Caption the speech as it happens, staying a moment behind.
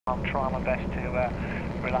I'm trying my best to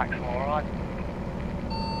relax them, alright?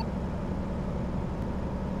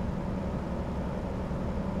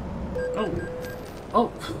 Oh,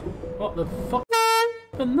 what the fuck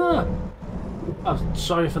happened there? I'm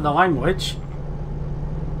sorry for the language.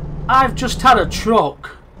 I've just had a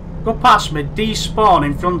truck go past me, despawn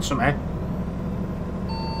in front of me,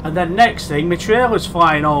 and then next thing, my trailer's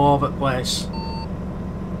flying all over the place.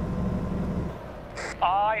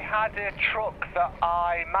 I had a truck that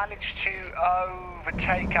I managed to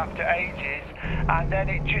overtake after ages, and then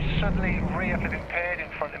it just suddenly rear-ended and appeared in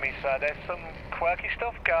front of me, so there's some quirky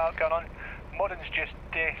stuff going on. Mudden's just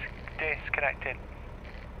disconnected.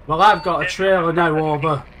 Well, I've got a trailer now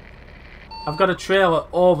over. I've got a trailer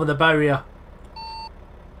over the barrier.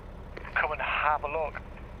 Come and have a look.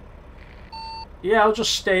 Yeah, I'll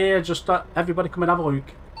just stay here, just everybody come and have a look.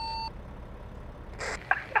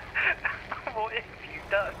 What have you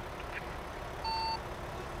done?